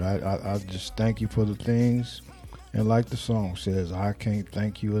for it. I just thank you for the things, and like the song says, I can't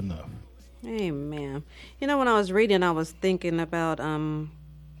thank you enough. Amen. You know, when I was reading, I was thinking about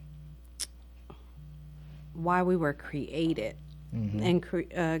why we were created. Mm-hmm. And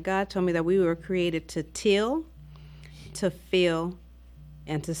God told me that we were created to till, to fill,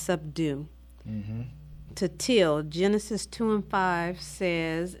 and to subdue. Mm-hmm. To till, Genesis 2:5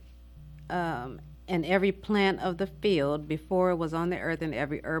 says, and every plant of the field before it was on the earth, and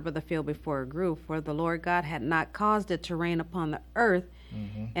every herb of the field before it grew. For the Lord God had not caused it to rain upon the earth,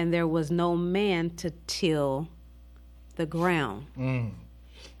 mm-hmm. and there was no man to till the ground. Mm.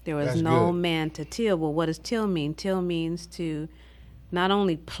 There was That's no good. Man to till. Well, what does till mean? Till means to not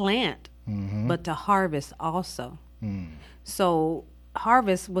only plant, mm-hmm. but to harvest also. Mm. So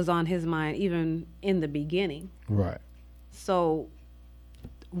harvest was on his mind even in the beginning. Right. So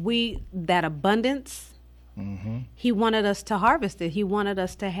that abundance, mm-hmm. he wanted us to harvest it. He wanted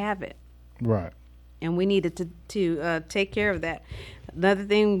us to have it. Right. And we needed to take care of that. Another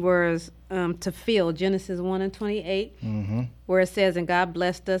thing was to fill, Genesis 1:28, mm-hmm. where it says, and God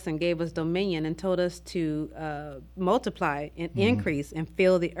blessed us and gave us dominion and told us to multiply and mm-hmm. increase and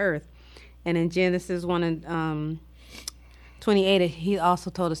fill the earth. And in Genesis 1:28, he also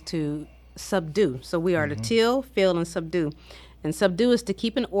told us to subdue. So we are mm-hmm. to till, fill, and subdue. And subdue is to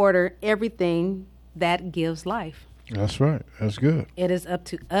keep in order everything that gives life. That's right. That's good. It is up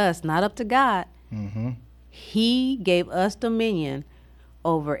to us, not up to God. Mm-hmm. He gave us dominion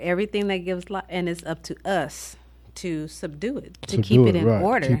over everything that gives life, and it's up to us to subdue it, to keep it in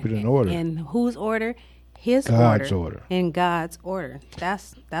order. Keep it in order. In whose order? His God's order. In God's order.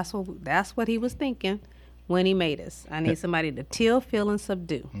 That's what he was thinking when he made us. I need somebody to till, fill, and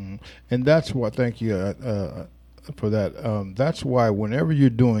subdue. Mm-hmm. And that's why. Thank you for that. That's why whenever you're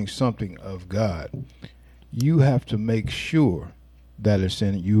doing something of God, you have to make sure that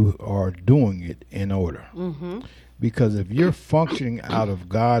you are doing it in order. Mm-hmm. Because if you're functioning out of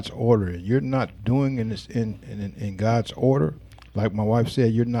God's order and you're not doing it in God's order, like my wife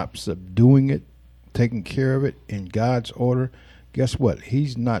said, you're not subduing it, taking care of it in God's order, guess what?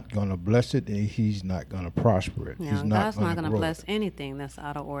 He's not going to bless it, and he's not going to prosper it. No, God's not going to bless anything that's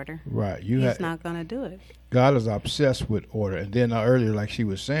out of order. Right. He's not going to do it. God is obsessed with order. And then earlier, like she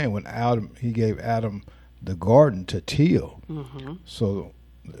was saying, when he gave Adam the garden to till. Mm-hmm. So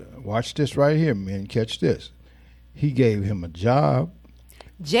watch this right here, man. Catch this. He gave him a job.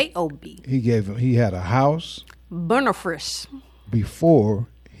 J-O-B. He had a house. Bernafrish. Before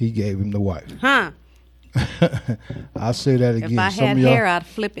he gave him the wife. Huh. I'll say that again. If I had hair, I'd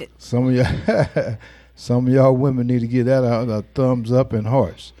flip it. Some of y'all women need to get that a thumbs up and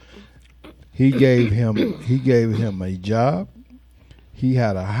hearts. He gave him a job. He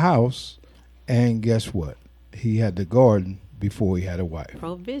had a house, and guess what? He had the garden before he had a wife.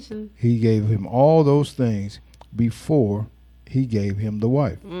 Provision. He gave him all those things before he gave him the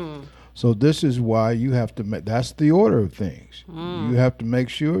wife. So this is why you have to make, that's the order of things. You have to make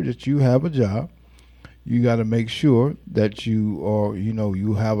sure that you have a job. You got to make sure that you are,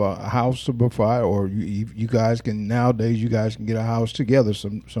 you have a house to provide, or you guys can, nowadays you guys can get a house together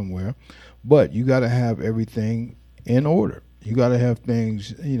somewhere, but you got to have everything in order. You got to have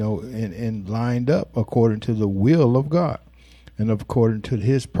things, in lined up according to the will of God and according to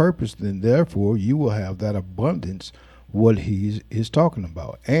his purpose. Then therefore you will have that abundance, what he is talking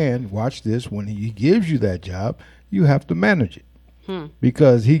about. And watch this, when he gives you that job, you have to manage it.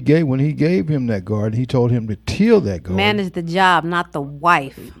 Because when he gave him that garden, he told him to till that garden. Manage the job, not the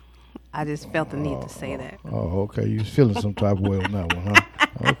wife. I just felt the need to say that. Oh, okay. You was feeling some type of way on that one, huh?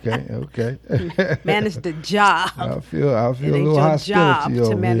 Okay. Manage the job. I feel a little It hostility ain't your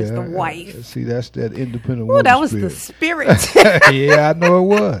job to manage here. the wife. See, that's that independent Ooh, woman that was spirit. the spirit. Yeah, I know it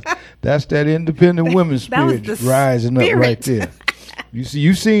was. That's that independent women spirit rising up right there.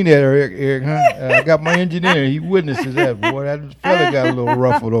 You seen that, Eric, huh? I got my engineer. He witnesses that. Boy, that fella got a little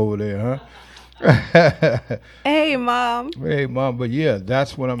ruffled over there, huh? Hey, Mom. Hey, Mom. But, yeah,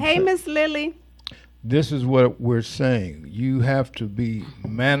 that's what I'm saying. Hey, Miss Lily. This is what we're saying. You have to be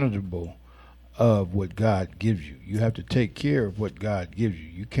manageable of what God gives you. You have to take care of what God gives you.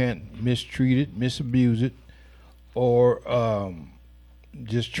 You can't mistreat it, misabuse it, or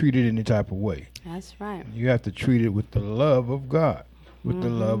just treat it any type of way. That's right. You have to treat it with the love of God, with the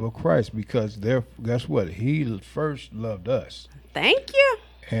love of Christ, because guess what? He first loved us. Thank you.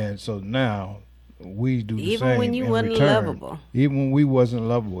 And so now we do the same. Even when you wasn't lovable. Even when we wasn't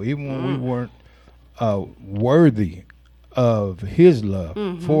lovable. Even when we weren't worthy of his love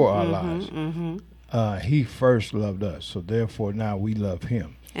for our lives. He first loved us. So therefore now we love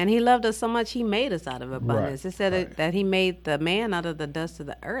him. And he loved us so much, he made us out of abundance. It said that he made the man out of the dust of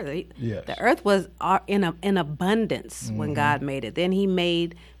the earth. Yes. The earth was in abundance when God made it. Then he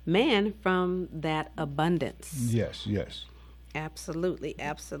made man from that abundance. Yes. Absolutely.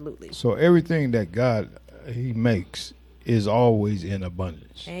 So everything that God, he makes is always in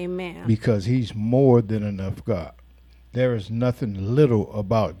abundance. Amen. Because he's more than enough God. There is nothing little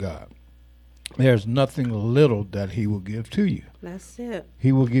about God. There's nothing little that he will give to you. That's it.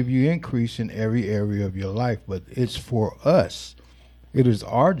 He will give you increase in every area of your life, but it's for us. It is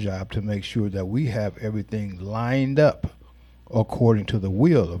our job to make sure that we have everything lined up according to the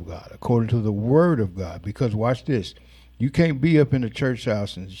will of God, according to the word of God. Because watch this. You can't be up in the church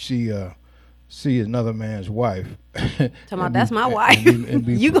house and see another man's wife. That's my wife.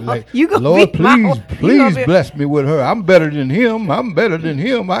 You go be Lord, please be bless me with her. I'm better than him.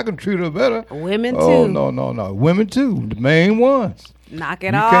 I can treat her better. Women too. Oh no. Women too. The main ones. Knock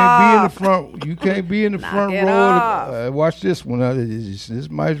it off. You can't be in the front row. Watch this one. This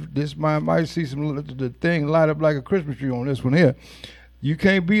might see the thing light up like a Christmas tree on this one here. You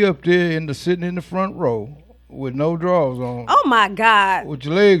can't be up there sitting in the front row with no drawers on. Oh my God! With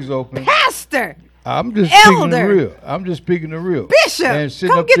your legs open. Pastor. I'm just speaking the real. Bishop,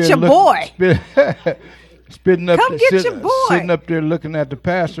 come get your boy. Sitting up there looking at the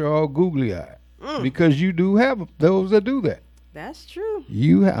pastor all googly eyed. Because you do have those that do that. That's true.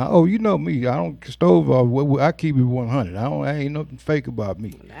 You know me. I don't stove off. I keep it 100. I ain't nothing fake about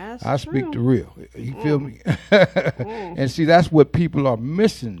me. I speak the real. You feel me? And see, that's what people are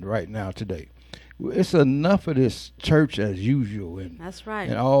missing right now today. It's enough of this church as usual, and that's right,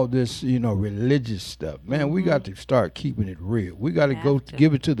 and all this religious stuff. Man, we got to start keeping it real. We got to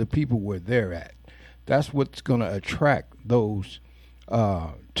give it to the people where they're at. That's what's going to attract those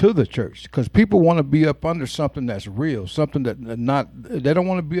to the church, because people want to be up under something that's real, something that they don't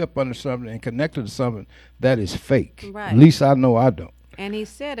want to be up under something and connected to something that is fake. Right. At least I know I don't. And he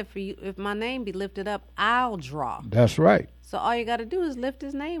said, if my name be lifted up, I'll draw. That's right. So all you got to do is lift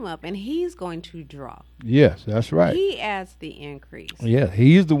his name up, and he's going to draw. Yes, that's right. He adds the increase. Yeah,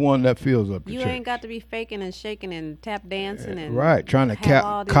 he's the one that fills up the church. You ain't got to be faking and shaking and tap dancing and right, trying to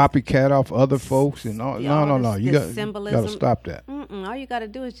copycat off other folks and all. No. You got to stop that. All you got to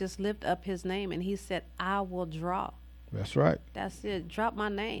do is just lift up his name, and he said, "I will draw." That's right. That's it. Drop my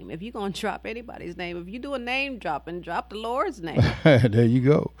name. If you're going to drop anybody's name, if you do a name dropping, drop the Lord's name. There you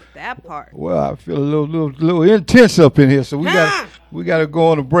go. That part. Well, I feel a little intense up in here, so we got to go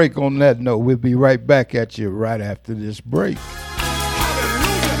on a break on that note. We'll be right back at you right after this break.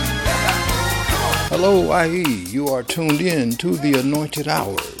 Hello, IE. You are tuned in to the Anointed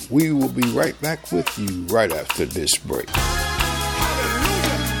Hour. We will be right back with you right after this break.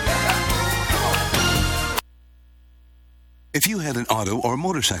 If you had an auto or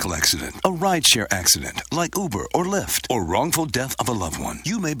motorcycle accident, a rideshare accident like Uber or Lyft, or wrongful death of a loved one,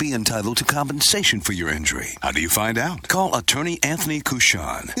 you may be entitled to compensation for your injury. How do you find out? Call attorney Anthony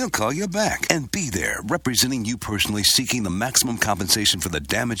Couchon. He'll call you back and be there representing you personally, seeking the maximum compensation for the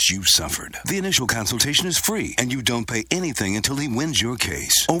damage you've suffered. The initial consultation is free and you don't pay anything until he wins your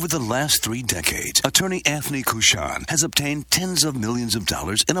case. Over the last 3 decades, attorney Anthony Couchon has obtained tens of millions of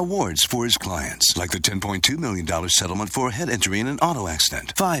dollars in awards for his clients, like the $10.2 million settlement for a head injury in an auto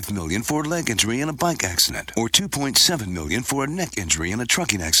accident, $5 million for a leg injury in a bike accident, or $2.7 million for a neck injury in a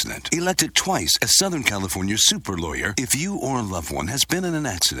trucking accident. Elected twice as Southern California's super lawyer, if you or a loved one has been in an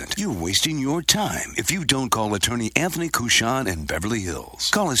accident, you're wasting your time if you don't call attorney Anthony Couchon in Beverly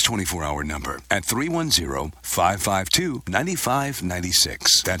Hills. Call his 24-hour number at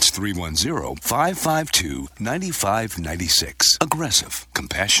 310-552-9596. That's 310-552-9596. Aggressive,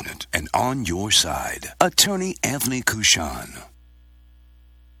 compassionate, and on your side. Attorney Anthony Couchon. Come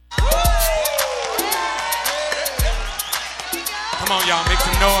on, y'all, make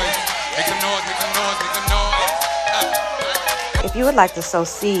some noise. Make some noise, make some noise, make some noise. If you would like to sow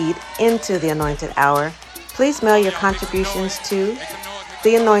seed into the Anointed Hour, please mail your contributions to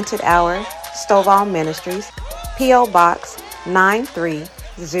the Anointed Hour, Stovall Ministries, P.O. Box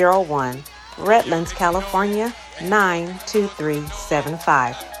 9301, Redlands, California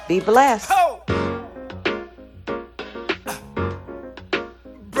 92375. Be blessed.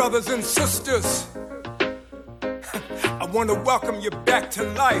 Brothers and sisters, I want to welcome you back to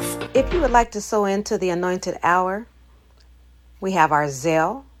life. If you would like to sow into the Anointed Hour, we have our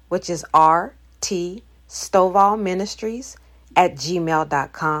Zelle, which is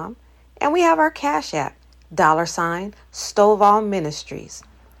rtstovallministries@gmail.com, and we have our Cash App, $ Stovall Ministries.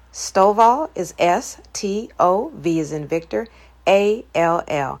 Stovall is S-T-O-V as in Victor,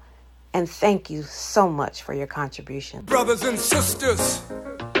 A-L-L. And thank you so much for your contribution. Brothers and sisters,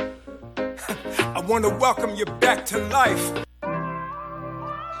 I want to welcome you back to life.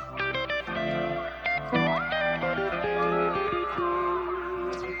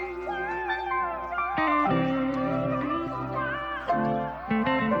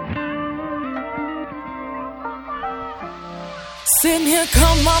 Sitting here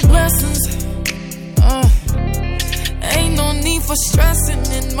count my blessings. Ain't no need for stressing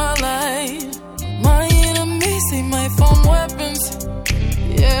in my life. My enemies, they might form weapons.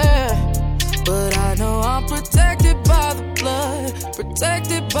 Yeah, but I know I'm protected by the blood,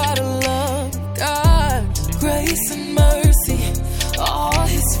 protected by the love of God. Grace and mercy, all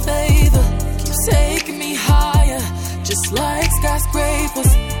his favor keeps taking me higher, just like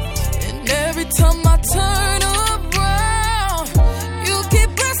skyscrapers. And every time I turn around, you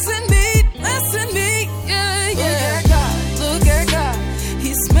keep blessing me, blessing me. Yeah, yeah. Look at God,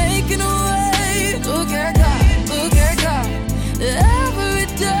 he's making a way. Look at God, every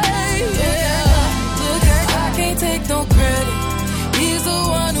day. Yeah, look at God, I can't take no credit. He's the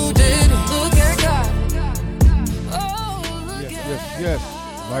one who did it. Look at God. Oh, look Yes.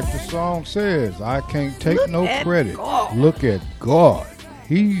 Like the song says, I can't take no credit. Look at God.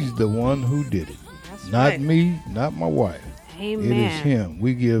 He's the one who did it. Not me, not my wife. Amen. It is him.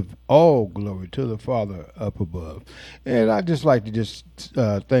 We give all glory to the Father up above. And I'd just like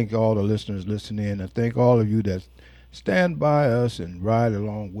to thank all the listeners listening in, and thank all of you that stand by us and ride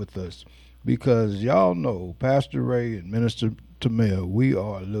along with us, because y'all know Pastor Ray and Minister Tamel, we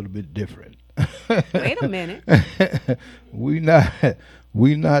are a little bit different. Wait a minute. we not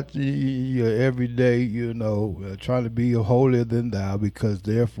your everyday, trying to be holier than thou, because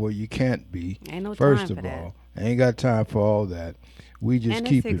therefore you can't be. Ain't no first time of for all. Ain't got time for all that. We just and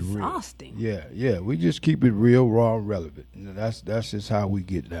keep it's it real. exhausting. Yeah. We just keep it real, raw, and relevant. That's just how we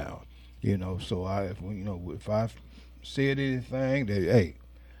get down. So if I said anything, hey,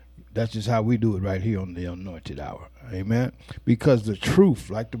 that's just how we do it right here on the Anointed Hour. Amen. Because the truth,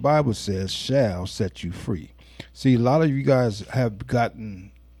 like the Bible says, shall set you free. See, a lot of you guys have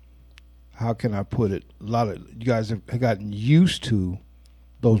gotten, how can I put it? A lot of you guys have gotten used to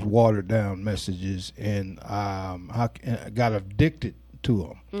those watered down messages and got addicted to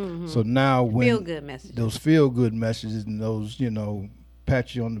them. Mm-hmm. So now when feel good messages, those feel good messages and those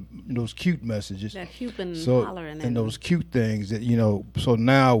pat you on those cute messages. That cupid hollering and those cute things that, so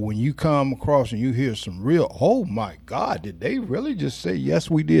now when you come across and you hear some real, oh my God, did they really just say, yes,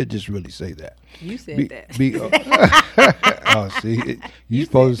 we did just really say that. You said that. Oh, see, you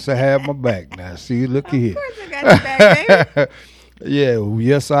supposed to have my back now. See, look here. Of course I got your back, baby. Yeah,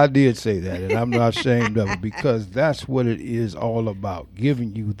 yes, I did say that, and I'm not ashamed of it because that's what it is all about,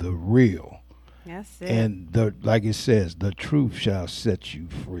 giving you the real. That's it. And like it says, the truth shall set you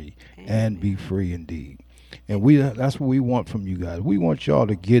free and be free indeed. And that's what we want from you guys. We want y'all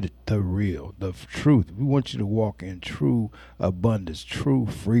to get the real, the truth. We want you to walk in true abundance, true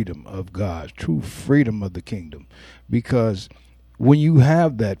freedom of God, true freedom of the kingdom. Because when you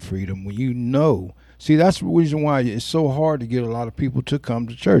have that freedom, when you know, see, that's the reason why it's so hard to get a lot of people to come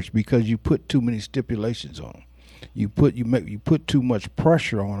to church, because you put too many stipulations on them. You put too much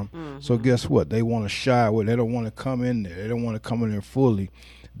pressure on them. Mm-hmm. So guess what? They want to shy away. They don't want to come in there. They don't want to come in there fully.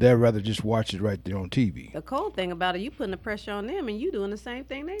 They'd rather just watch it right there on TV. The cold thing about it, you putting the pressure on them, and you doing the same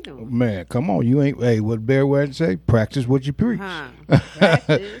thing they doing. Man, come on, you ain't. Hey, what Bear West say? Practice what you preach.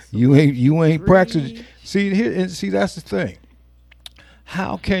 Practice. you ain't practice. See here, and see that's the thing.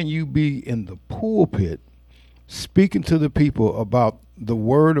 How can you be in the pulpit speaking to the people about the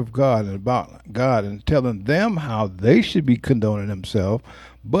word of God and about God and telling them how they should be condoning themselves,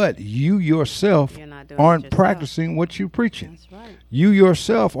 but you yourself aren't practicing what you're preaching? That's right. You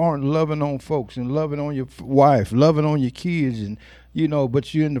yourself aren't loving on folks and loving on your wife, loving on your kids, and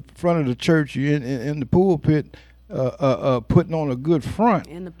but you're in the front of the church, you're in the pulpit, putting on a good front.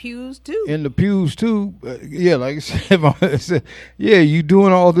 In the pews too. Yeah, like I said, yeah, you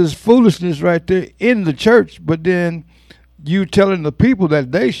doing all this foolishness right there in the church, but then you telling the people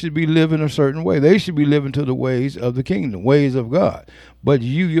that they should be living a certain way. They should be living to the ways of the kingdom, ways of God. But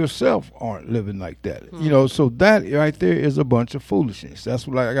you yourself aren't living like that. So that right there is a bunch of foolishness. That's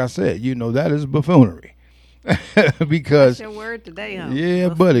what, like I said, that is buffoonery. Because that's your word today, huh? Yeah,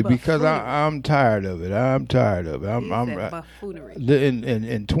 buddy, because I'm tired of it. I'm tired of it. Buffoonery.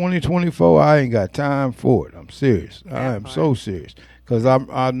 In 2024, I ain't got time for it. I'm serious. I am so serious. Because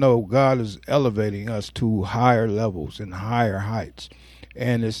I know God is elevating us to higher levels and higher heights.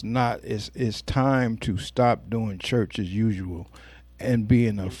 And it's time to stop doing church as usual and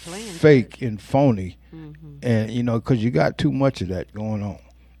being a fake church and phony. Mm-hmm. And, because you got too much of that going on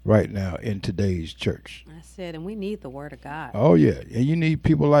right now in today's church. I said, and we need the word of God. Oh, yeah. And you need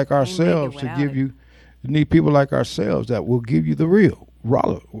people like ourselves to give you people like ourselves that will give you the real,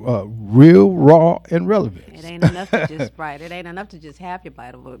 raw, and relevant. It ain't enough to just It ain't enough to just have your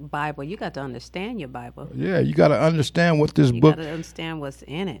Bible. You got to understand your Bible. Yeah, you got to understand what this book. You got to understand what's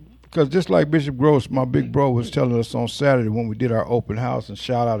in it. Because just like Bishop Gross, my big bro, was telling us on Saturday when we did our open house, and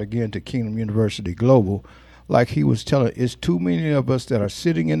shout out again to Kingdom University Global, like he was telling, it's too many of us that are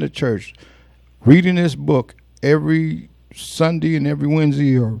sitting in the church reading this book every Sunday and every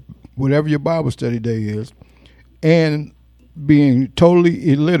Wednesday or whatever your Bible study day is, and being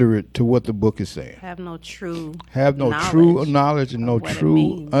totally illiterate to what the book is saying. Have no true knowledge and no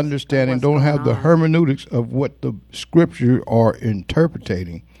true understanding. Don't have the hermeneutics of what the scripture are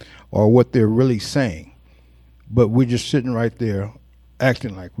interpreting or what they're really saying. But we're just sitting right there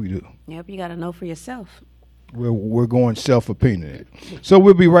acting like we do. Yep, you got to know for yourself. We're going self-opinionated. So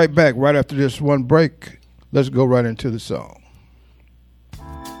we'll be right back right after this one break. Let's go right into the song.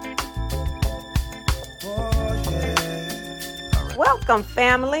 Welcome,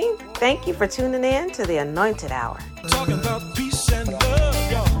 family. Thank you for tuning in to the Anointed Hour. Talking about peace and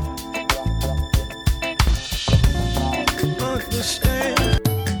love, y'all. Understand.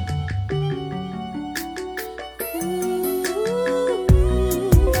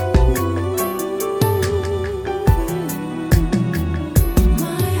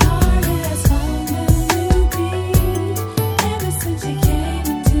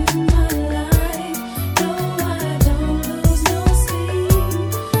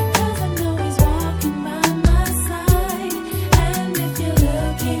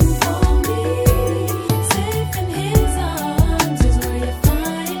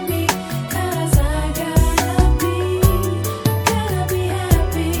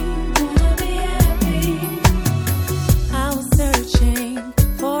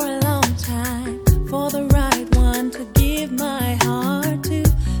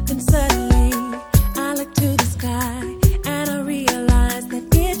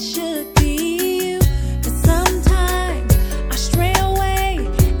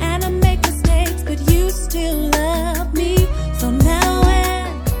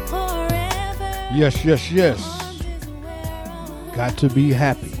 Yes. Got to be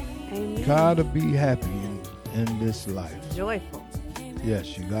happy. Amen. Got to be happy in this life. Joyful.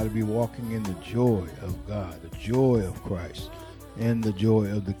 Yes, you got to be walking in the joy of God, the joy of Christ, and the joy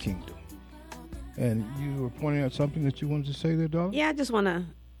of the kingdom. And you were pointing out something that you wanted to say there, darling? Yeah, I just want to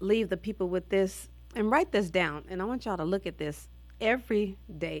leave the people with this and write this down. And I want y'all to look at this every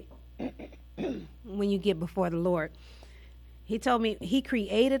day when you get before the Lord. He told me he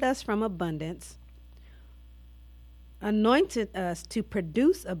created us from abundance, anointed us to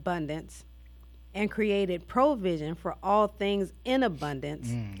produce abundance, and created provision for all things in abundance.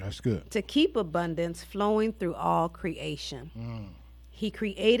 That's good. To keep abundance flowing through all creation. He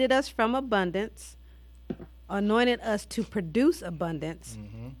created us from abundance, anointed us to produce abundance,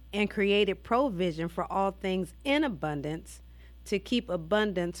 and created provision for all things in abundance to keep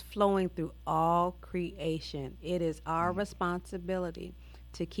abundance flowing through all creation. It is our responsibility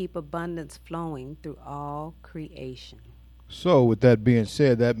to keep abundance flowing through all creation. So with that being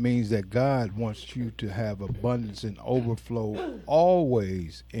said, that means that God wants you to have abundance and overflow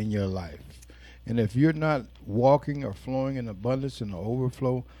always in your life. And if you're not walking or flowing in abundance and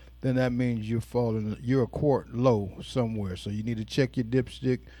overflow, then that means you're a quart low somewhere. So you need to check your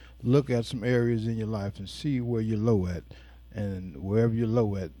dipstick, look at some areas in your life and see where you're low at. And wherever you're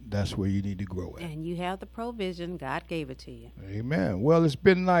low at, that's where you need to grow at. And you have the provision. God gave it to you. Amen. Well, it's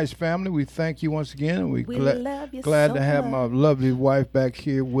been nice, family. We thank you once again. We love you glad so to have my lovely wife back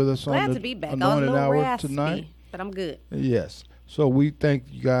here with us on Glad the to be back. Anointed a little Hour raspy, tonight. But I'm good. Yes. So we thank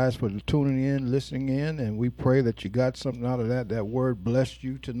you guys for tuning in, listening in, and we pray that you got something out of that. That word blessed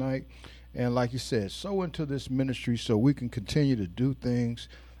you tonight. And like you said, sow into this ministry so we can continue to do things.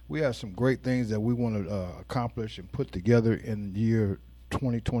 We have some great things that we want to accomplish and put together in the year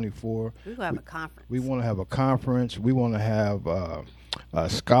 2024. We're going to have a conference. We want to have a conference. We want to have a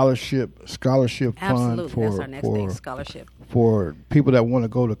scholarship fund Absolutely. That's our next thing, scholarship. For people that want to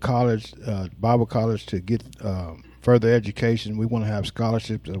go to college, Bible college, to get further education. We want to have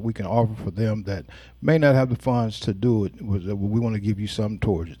scholarships that we can offer for them that may not have the funds to do it. We want to give you something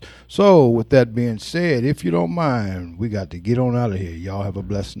towards it. So with that being said, if you don't mind, we got to get on out of here. Y'all have a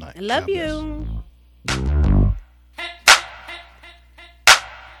blessed night. I love you.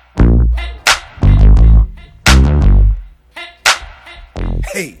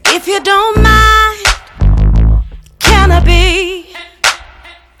 Hey. If you don't mind, can I be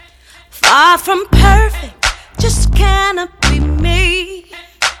far from perfect? Just cannot be me.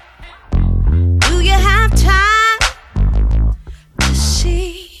 Do you have time to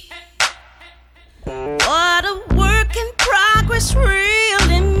see what a work in progress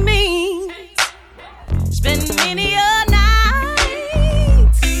really means? Spend many a night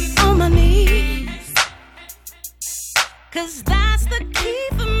on my knees, 'cause that's the key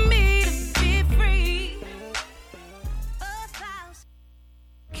for me to be free.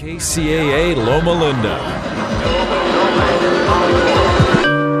 KCAA Loma Linda.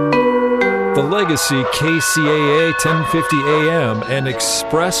 The Legacy KCAA 1050 AM and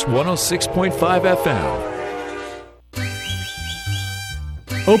Express 106.5 FM.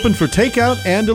 Open for takeout and